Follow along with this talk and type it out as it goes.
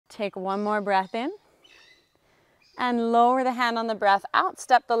Take one more breath in. And lower the hand on the breath out.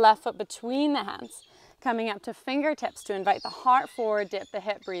 Step the left foot between the hands. Coming up to fingertips to invite the heart forward. Dip the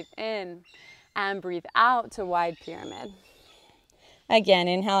hip, breathe in. And breathe out to wide pyramid. Again,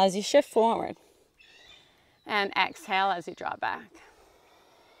 inhale as you shift forward. And exhale as you draw back.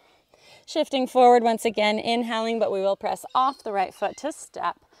 Shifting forward once again, inhaling, but we will press off the right foot to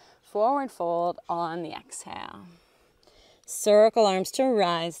step. Forward fold on the exhale. Circle arms to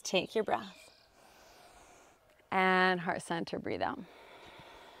rise. Take your breath. And heart center, breathe out.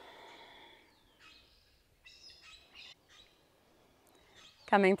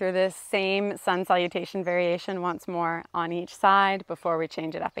 Coming through this same sun salutation variation once more on each side before we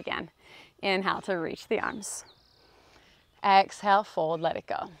change it up again. Inhale to reach the arms. Exhale, fold, let it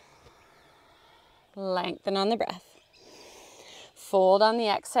go. Lengthen on the breath. Fold on the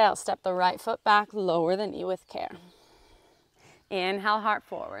exhale, step the right foot back, lower the knee with care. Inhale, heart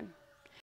forward.